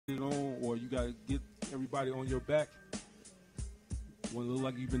it on, or you got to get everybody on your back when it look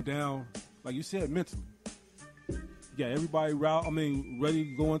like you've been down, like you said, mentally. You got everybody ready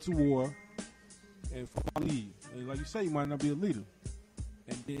to go into war and lead. And like you say, you might not be a leader.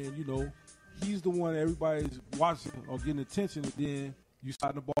 And then, you know, he's the one that everybody's watching or getting attention, and then you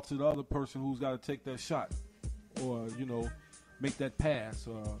slide the ball to the other person who's got to take that shot or, you know, make that pass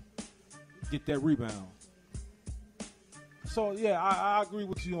or get that rebound. So, yeah, I agree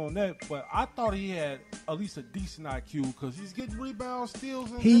with you on that, but I thought he had at least a decent IQ because he's getting rebounds,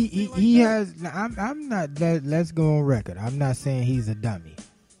 steals, and he has. I'm not. Let's go on record. I'm not saying he's a dummy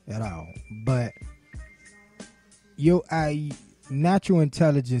at all, but natural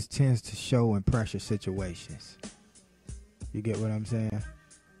intelligence tends to show in pressure situations. You get what I'm saying?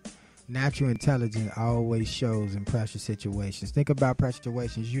 Natural intelligence always shows in pressure situations. Think about pressure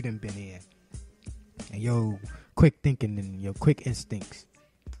situations you done been in, and your quick thinking and your quick instincts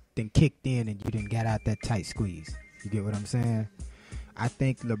then kicked in, and you done got out that tight squeeze. You get what I'm saying? I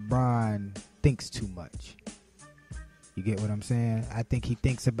think LeBron thinks too much. You get what I'm saying? I think he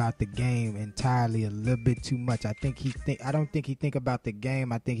thinks about the game entirely a little bit too much. I don't think he think about the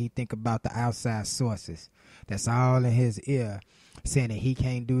game. I think he think about the outside sources. That's all in his ear, saying that he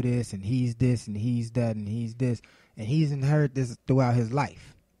can't do this and he's this and he's that and he's this, and he's heard this throughout his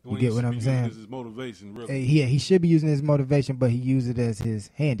life. You get what I'm saying? His motivation, really. Yeah, he should be using his motivation, but he uses it as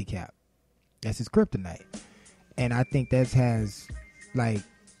his handicap. That's his kryptonite. And I think that has, like,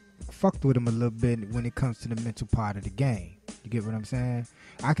 fucked with him a little bit when it comes to the mental part of the game. You get what I'm saying?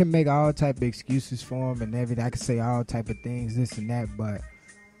 I can make all type of excuses for him and everything. I can say all type of things, this and that, but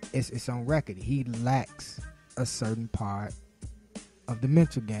it's on record. He lacks a certain part of the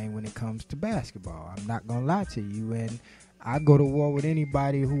mental game when it comes to basketball. I'm not going to lie to you. And I go to war with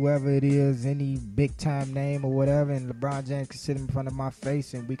anybody, whoever it is, any big-time name or whatever, and LeBron James can sit in front of my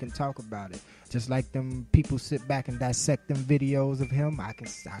face and we can talk about it. Just like them people sit back and dissect them videos of him, I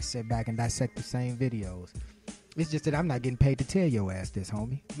sit back and dissect the same videos. It's just that I'm not getting paid to tell your ass this,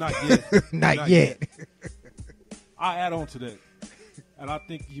 homie. Not yet. Not yet. I add on to that. And I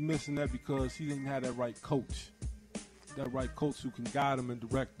think he's missing that because he didn't have that right coach. That right coach who can guide him and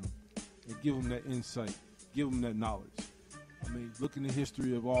direct him and give him that insight, give him that knowledge. I mean, look in the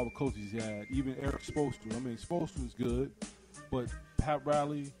history of all the coaches he had, even Eric Spoelstra. I mean, Spoelstra was good, but Pat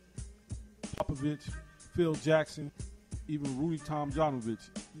Riley, Popovich, Phil Jackson, even Rudy Tomjanovich,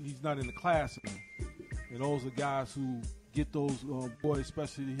 he's not in the class of them. And those are guys who get those boys,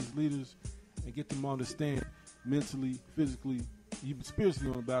 especially his leaders, and get them to understand mentally, physically, even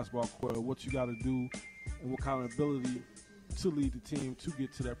spiritually on the basketball court what you got to do and what kind of ability to lead the team to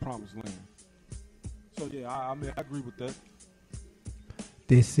get to that promised land. So, yeah, I mean, I agree with that.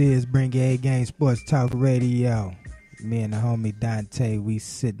 This is Bring A Game Sports Talk Radio. Me and the homie Donte, we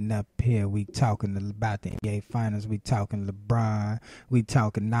sitting up here. We talking about the NBA Finals. We talking LeBron. We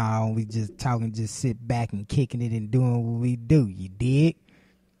talking now. We just talking, just sit back and kicking it and doing what we do. You dig?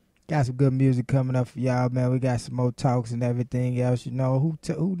 Got some good music coming up for y'all, man. We got some more talks and everything else. You know,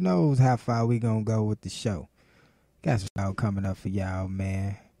 who knows how far we gonna go with the show. Got some stuff coming up for y'all,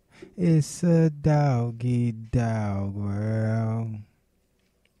 man. It's a doggy dog world.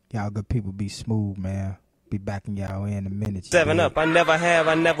 Y'all good people be smooth, man. Be backing y'all in a minute. 7 Up, I never have,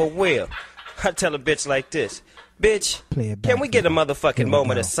 I never will. I tell a bitch like this. Bitch, can we get a motherfucking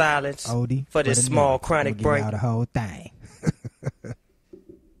moment of silence Odie, for this small chronic break? The whole thing.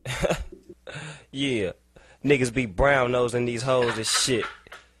 Yeah, niggas be brown-nosing these hoes and shit.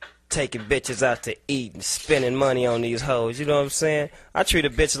 Taking bitches out to eat and spending money on these hoes, you know what I'm saying? I treat a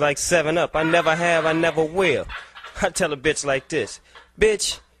bitch like 7 Up, I never have, I never will. I tell a bitch like this.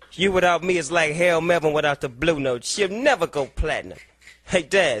 Bitch, you without me is like Hail Melvin without the blue note. She'll never go platinum. Hey,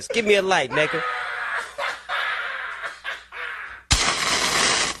 Daz, give me a light, nigga.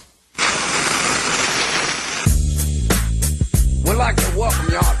 We'd like to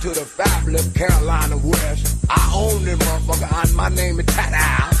welcome y'all to the fabulous Carolina West. I own this motherfucker, and my name is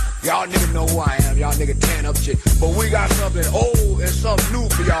Tat. Y'all niggas know who I am. Y'all niggas tan up shit. But we got something old and something new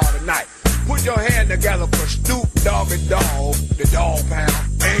for y'all tonight. Put your hand together for Snoop Doggy Dogg, the Dog Pound,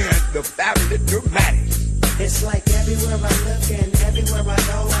 and the fabulous Dramatics. It's like everywhere I look and everywhere I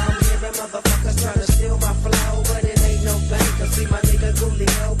go, I'm hearing motherfuckers trying to steal my flow, but it ain't no thing, cause see my nigga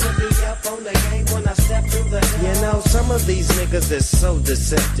Coolio put me up on the game when I step through the door. You know, some of these niggas is so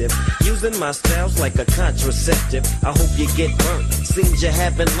deceptive, using my styles like a contraceptive. I hope you get burnt, seems you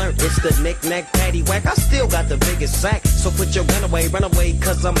haven't learned. It's the knick-knack, paddywhack, I still got the biggest sack, so put your gun away, run away,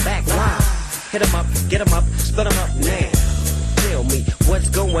 cause I'm back live. Hit 'em up, get 'em up, split 'em up now. tell me what's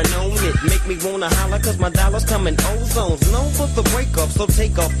going on. It make me wanna holler cause my dollars come in ozones. Known for the break off, so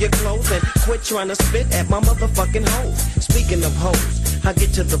take off your clothes and quit trying to spit at my motherfucking hoes. Speaking of hoes, I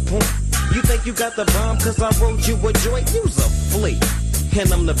get to the point. You think you got the bomb cause I wrote you a joint? You's a flea. And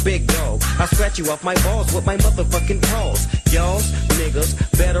I'm the big dog. I scratch you off my balls with my motherfucking paws. Y'all niggas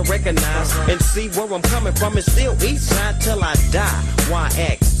better recognize and see where I'm coming from. It's still east side till I die. Why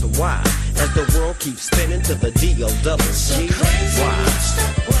X? Why? As the world keeps spinning to the D-O-double-G. Why?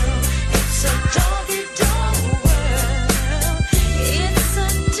 It's a doggy dog world. It's a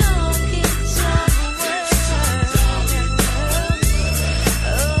doggy dog world.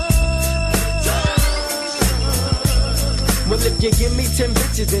 Well, if you give me 10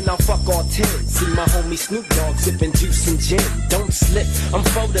 bitches, then I'll fuck all 10. See my homie Snoop Dogg sipping juice and gin. Don't slip, I'm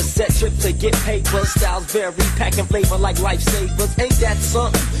for the set trip to get paper. Styles vary, packing flavor like lifesavers. Ain't that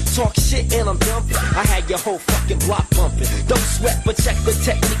something? Talk shit and I'm dumping. I had your whole fucking block pumping. Don't sweat, but check the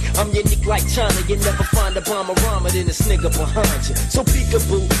technique. I'm unique like China. You never find a bomber rhymer than this nigga behind you. So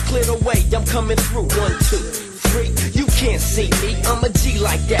peekaboo, clear the way, I'm coming through. 1, 2, 3, you can't see me. I'm a G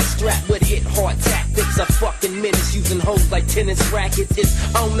like that, strapped with hit hard tactics. A fucking menace using hoes like tennis rackets. It's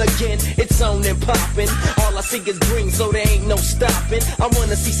on again, it's on and popping. All I see is green, so there ain't no stopping. I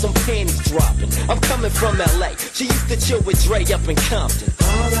wanna see some panties dropping. I'm coming from LA. She used to chill with Dre up in Compton.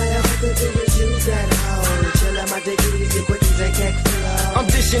 All I ever could do is use that hoe. Chill out my dick easy, quickies and cake flow. I'm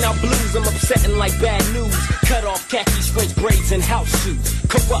dishing out blues, I'm upsetting like bad news. Cut off khakis, French braids, and house shoes.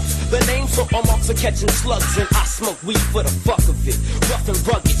 Corrupts the name, so I'm also catching slugs. And I smoke weed for the fuck of it. Rough and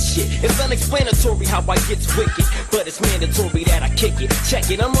rugged shit. It's unexplanatory how I get wicked, but it's mandatory that I kick it.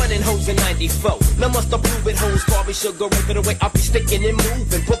 Check it, I'm running hoes in 94. Now must approve it, hoes. Barbie sugar, rip it away. I'll be sticking and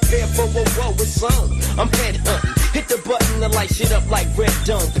moving. Prepare for a woe, it's on. I'm head hunting. Hit the button to light shit up like Red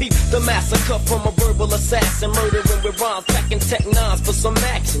Dawn. Peep the massacre from a verbal assassin. Murdering with rhymes, packing tech nines for some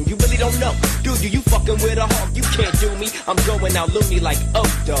action. You really don't know, do you? You fucking with a hawk, you can't do me. I'm going out loony like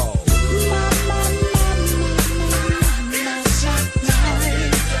O-Dog.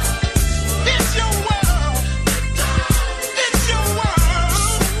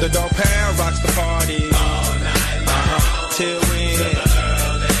 The dope pound rocks the party all night till we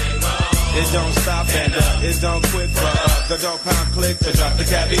it don't stop and it don't quit for us. The dope pound click to drop the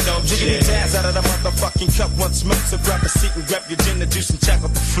caddy dope shit. Jiggity jazz out of the motherfucking cup. One smoke, so grab a seat and grab your gin, the juice and check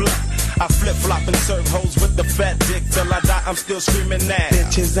out the fluff. I flip flop and serve hoes with the fat dick till I die. I'm still screaming that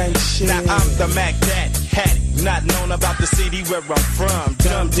bitches ain't shit. Now I'm the Mac Daddy, had it. Not known about the city where I'm from.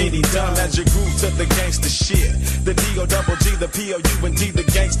 Dumb diddy dumb as you groove to the gangster shit. The D-O-double-G, the P-O-U-N-D, the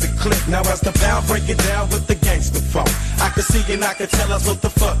gangster click. Now as the pound break it down with the gangster funk. I can see and I can tell us what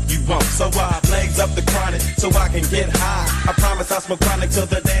the fuck you want. So I legs up the chronic so I can get high. I promise I'll smoke chronic till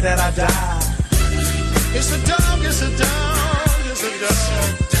the day that I die. It's a dog, it's a dog, it's a dog.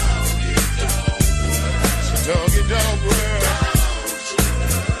 It's a doggy dog world.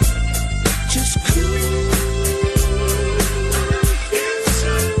 Just cool. It's a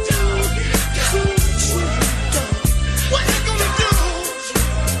doggy dog. What you gonna do?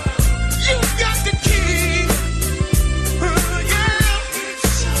 You got the key. Yeah.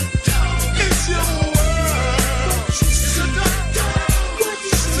 It's a dog. It's your world. It's a dog.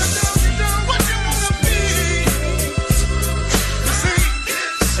 It's a doggy dog. What you wanna be? You see?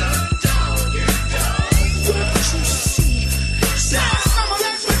 It's a doggy dog. What you see? Now some of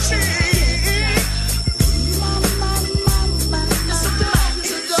that's what she is. It's a dog.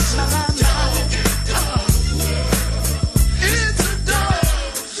 It's a dog. It's a dog.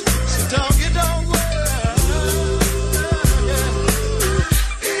 It's a doggy dog world.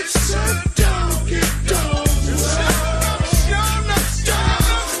 It's a doggy dog world.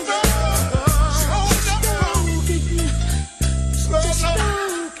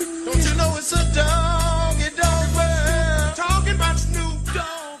 Don't you know it's a doggy dog world? Talking about Snoop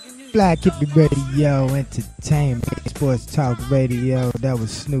Dogg and you. Blaq Hippie Radio Entertainment Sports Talk Radio. That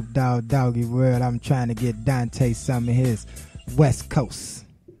was Snoop Dogg, Doggy World. I'm trying to get Donte some of his West Coast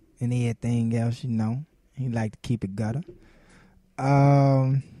and everything else, you know. He like to keep it gutter.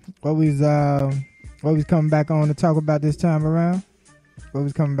 What was coming back on to talk about this time around? What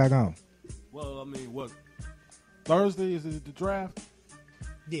was coming back on? Well, I mean, what? Thursday is it the draft?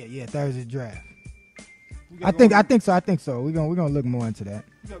 Yeah, Thursday draft. We got I think so. We're gonna look more into that.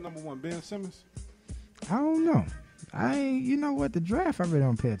 You got number one, Ben Simmons. I don't know. You know what, the draft I really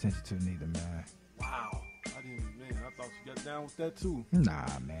don't pay attention to neither, man. Wow, I thought you got down with that too.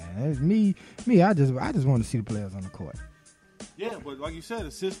 Nah, man. It's me. I just want to see the players on the court. Yeah, but like you said,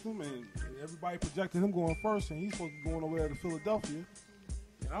 the system and everybody projected him going first, and he's supposed to be going over there to Philadelphia.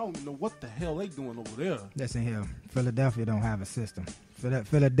 And I don't even know what the hell they doing over there. Listen here, Philadelphia don't have a system.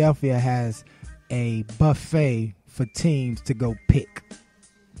 Philadelphia has a buffet for teams to go pick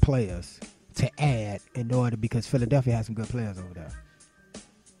players to add in order, because Philadelphia has some good players over there.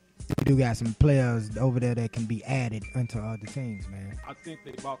 We do got some players over there that can be added into other teams, man. I think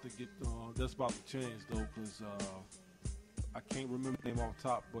they about to get that's about to change though, because I can't remember the name off the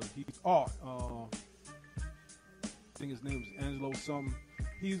top, but he's I think his name is Angelo something.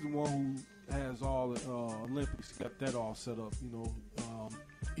 He's the one who has all the Olympics. He got that all set up, you know.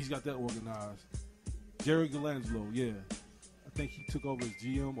 He's got that organized. Jerry Galangelo, yeah. I think he took over as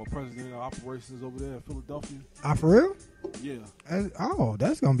GM or president of operations over there in Philadelphia. For real? Yeah.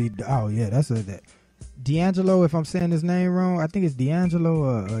 That's gonna be. Oh yeah, that. D'Angelo, if I'm saying his name wrong, I think it's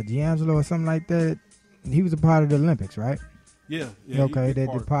D'Angelo or D'Angelo or something like that. He was a part of the Olympics, right? Yeah. Okay, they're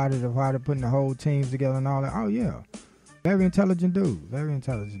part of putting the whole teams together and all that. Oh yeah, very intelligent dude.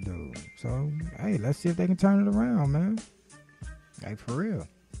 So hey, let's see if they can turn it around, man. Like for real.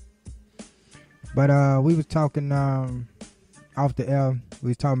 But we was talking off the air. We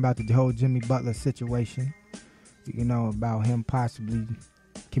was talking about the whole Jimmy Butler situation. You know, about him possibly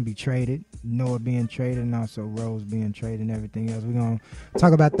can be traded, Noah being traded, and also Rose being traded and everything else. We're going to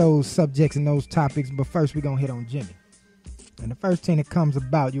talk about those subjects and those topics, but first we're going to hit on Jimmy. And the first thing that comes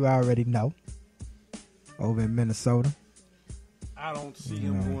about, you already know, over in Minnesota. I don't see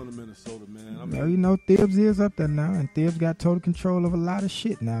him going to Minnesota, man. I mean, you know, Thibs is up there now, and Thibs got total control of a lot of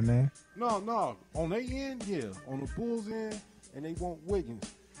shit now, man. No. On their end, yeah. On the Bulls' end, and they want Wiggins.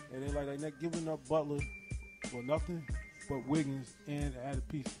 And they're not giving up Butler for nothing but Wiggins and added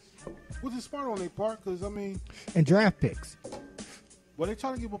pieces. Which is smart on their part, because, I mean... And draft picks. Well, they're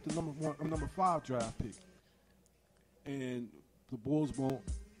trying to give up the number 5 draft pick. And the Bulls want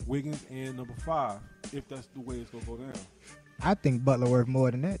Wiggins and number 5, if that's the way it's going to go down. I think Butler worth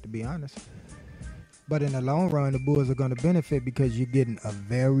more than that, to be honest. But in the long run, the Bulls are going to benefit because you're getting a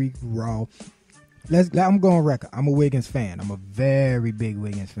very raw... I'm going record. I'm a Wiggins fan. I'm a very big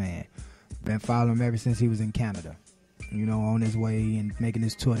Wiggins fan. Been following him ever since he was in Canada. You know, on his way and making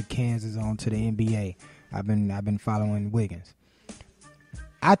his tour to Kansas on to the NBA. I've been following Wiggins.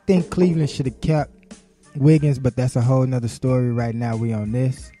 I think Cleveland should have kept Wiggins, but that's a whole nother story right now. We on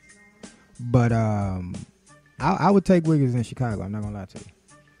this. But I would take Wiggins in Chicago. I'm not going to lie to you.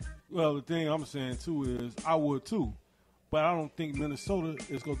 Well, the thing I'm saying, too, is I would, too. But I don't think Minnesota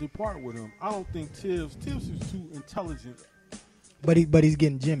is going to depart with him. I don't think Tibbs is too intelligent. But he's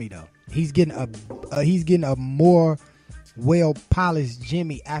getting Jimmy, though. He's getting a more well-polished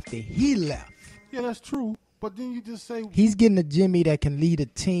Jimmy after he left. Yeah, that's true. But then you just say... He's getting a Jimmy that can lead a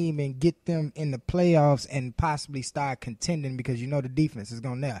team and get them in the playoffs and possibly start contending, because you know the defense is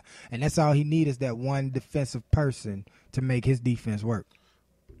going there. And that's all he needs, is that one defensive person to make his defense work.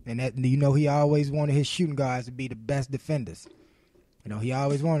 And that, you know, he always wanted his shooting guards to be the best defenders. You know, he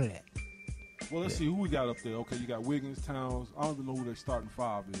always wanted that. Well, let's see who we got up there. Okay, you got Wiggins, Towns. I don't even know who their starting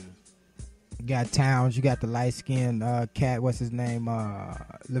 5 is. You got Towns. You got the light-skinned cat. What's his name?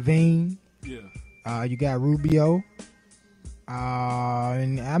 Levine. Yeah. You got Rubio.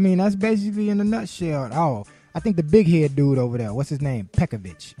 And I mean, that's basically in a nutshell. Oh, I think the big head dude over there, what's his name?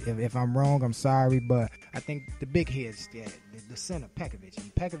 Pekovic. If I'm wrong, I'm sorry, but I think the big head's the center, Pekovic.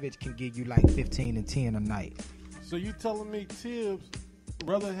 And Pekovic can give you like 15 and 10 a night. So you telling me Tibbs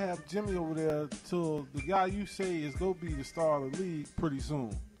rather have Jimmy over there till the guy you say is going to be the star of the league pretty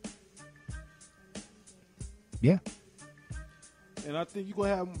soon? Yeah. And I think you're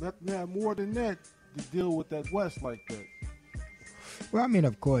going to have more than that to deal with that West like that. Well, I mean,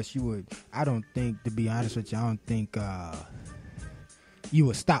 of course you would. I don't think, to be honest with you, I don't think you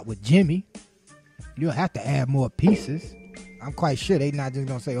would stop with Jimmy. You'll have to add more pieces. I'm quite sure they're not just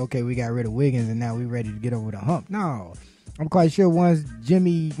going to say, okay, we got rid of Wiggins and now we're ready to get over the hump. No. I'm quite sure once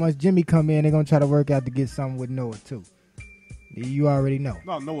Jimmy come in, they're going to try to work out to get something with Noah, too. You already know.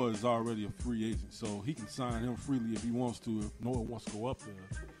 No, Noah is already a free agent, so he can sign him freely if he wants to, if Noah wants to go up there.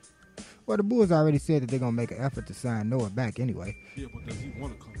 Well, the Bulls already said that they're going to make an effort to sign Noah back anyway. Yeah, but does he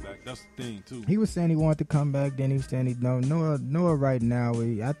want to come back? That's the thing, too. He was saying he wanted to come back, then he was saying Noah right now,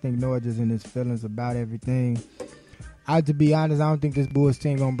 I think Noah just in his feelings about everything. To be honest, I don't think this Bulls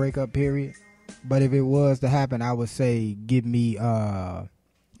team going to break up, period. But if it was to happen, I would say give me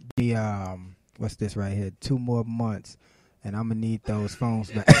what's this right here? 2 more months. And I'm gonna need those phones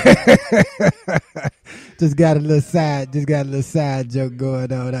back. just got a little side joke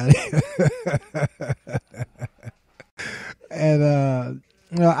going on out here. And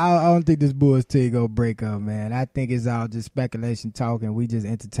I don't think this Bulls team gonna break up, man. I think it's all just speculation talking. We just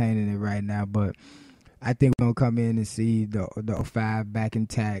entertaining it right now. But I think we're going to come in and see the 05 back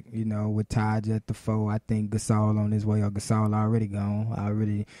intact, you know, with Taj at the 4. I think Gasol on his way, or Gasol already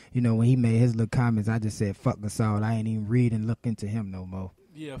gone. You know, when he made his little comments, I just said, fuck Gasol. I ain't even read and look into him no more.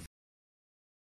 Yeah,